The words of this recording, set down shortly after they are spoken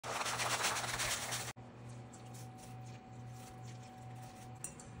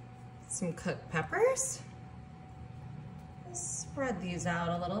some cooked peppers. Just spread these out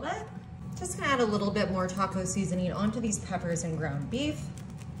a little bit. Just gonna add a little bit more taco seasoning onto these peppers and ground beef.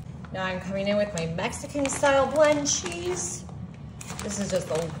 Now I'm coming in with my Mexican style blend cheese. This is just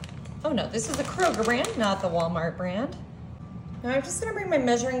the, oh no, this is the Kroger brand, not the Walmart brand. Now I'm just gonna bring my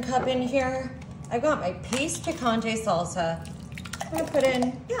measuring cup in here. I've got my Pace Picante salsa. I'm gonna put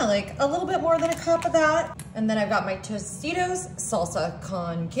in, yeah, like a little bit more than a cup of that. And then I've got my Tostitos salsa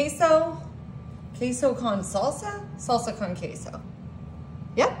con queso. Queso con salsa? Salsa con queso.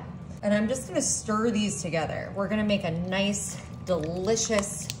 Yep. And I'm just gonna stir these together. We're gonna make a nice,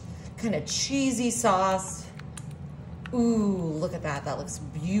 delicious, kind of cheesy sauce. Ooh, look at that, that looks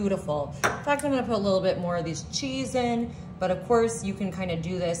beautiful. In fact, I'm gonna put a little bit more of this cheese in, but of course you can kind of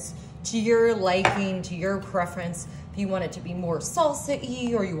do this to your liking, to your preference. If you want it to be more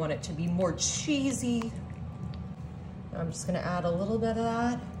salsa-y or you want it to be more cheesy. I'm just gonna add a little bit of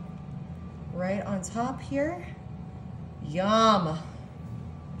that right on top here. Yum.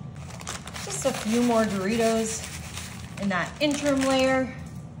 Just a few more Doritos in that interim layer.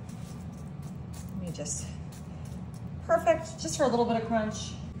 Let me just, perfect, just for a little bit of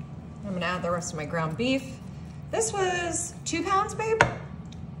crunch. I'm gonna add the rest of my ground beef. This was 2 pounds, babe?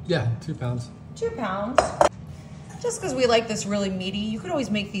 Yeah, 2 pounds. 2 pounds. Just because we like this really meaty, you could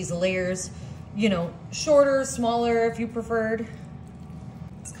always make these layers, you know, shorter, smaller if you preferred.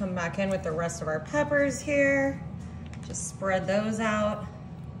 Let's come back in with the rest of our peppers here. Just spread those out.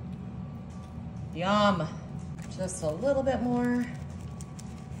 Yum. Just a little bit more.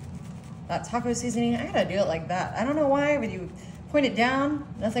 That taco seasoning, I gotta do it like that. I don't know why, but you point it down,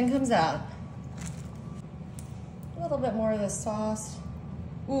 nothing comes out. A little bit more of this sauce.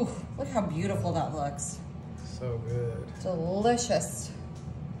 Ooh, look how beautiful that looks. So good. Delicious.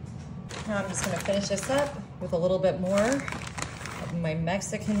 Now I'm just gonna finish this up with a little bit more of my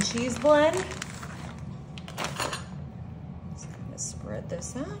Mexican cheese blend. Just gonna spread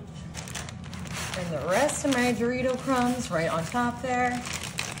this out. And the rest of my Dorito crumbs right on top there.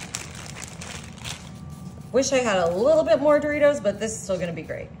 Wish I had a little bit more Doritos, but this is still gonna be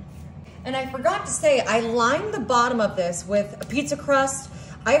great. And I forgot to say, I lined the bottom of this with a pizza crust.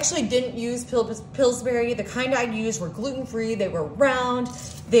 I actually didn't use Pillsbury. The kind I used were gluten-free, they were round,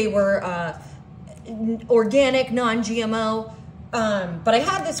 they were organic, non-GMO. But I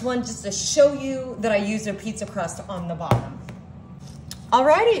had this one just to show you that I used a pizza crust on the bottom.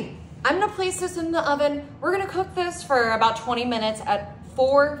 Alrighty, I'm gonna place this in the oven. We're gonna cook this for about 20 minutes at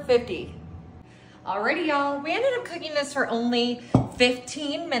 450. Alrighty, y'all, we ended up cooking this for only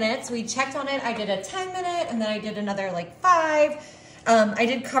 15 minutes. We checked on it. I did a 10-minute and then I did another like 5. I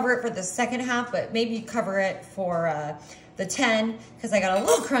did cover it for the second half, but maybe cover it for the 10 because I got a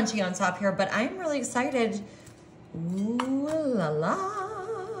little crunchy on top here, but I'm really excited. Ooh la la.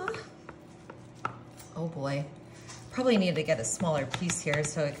 Oh boy. Probably need to get a smaller piece here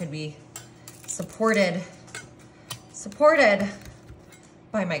so it could be supported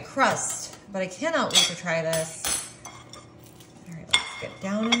by my crust, but I cannot wait to try this. All right, let's get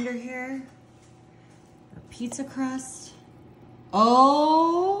down under here. Our pizza crust.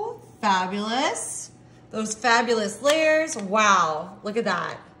 Oh, fabulous. Those fabulous layers. Wow, look at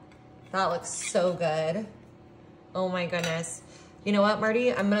that. That looks so good. Oh my goodness. You know what,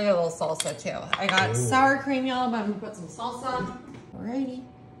 Marty? I'm gonna get a little salsa too. I got sour cream, y'all, but I'm gonna put some salsa. Alrighty,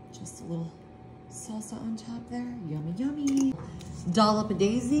 just a little salsa on top there. Yummy, yummy. Dollop of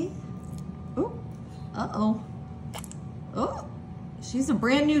Daisy. Oh, uh-oh. Oh, she's a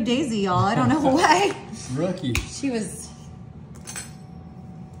brand new Daisy, y'all. I don't know why. Rookie. She was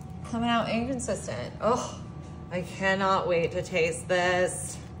coming out inconsistent. Oh, I cannot wait to taste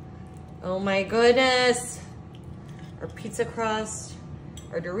this. Oh my goodness. Our pizza crust,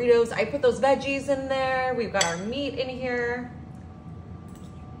 our Doritos. I put those veggies in there. We've got our meat in here.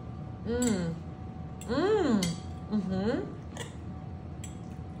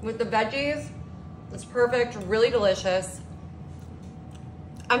 With the veggies, it's perfect, really delicious.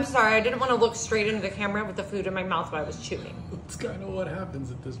 I'm sorry, I didn't want to look straight into the camera with the food in my mouth while I was chewing. That's kind of what happens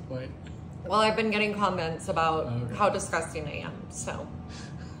at this point. Well, I've been getting comments about how disgusting I am, so.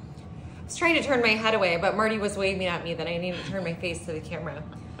 I was trying to turn my head away, but Marty was waving at me that I needed to turn my face to the camera.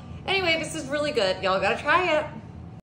 Anyway, this is really good. Y'all gotta try it.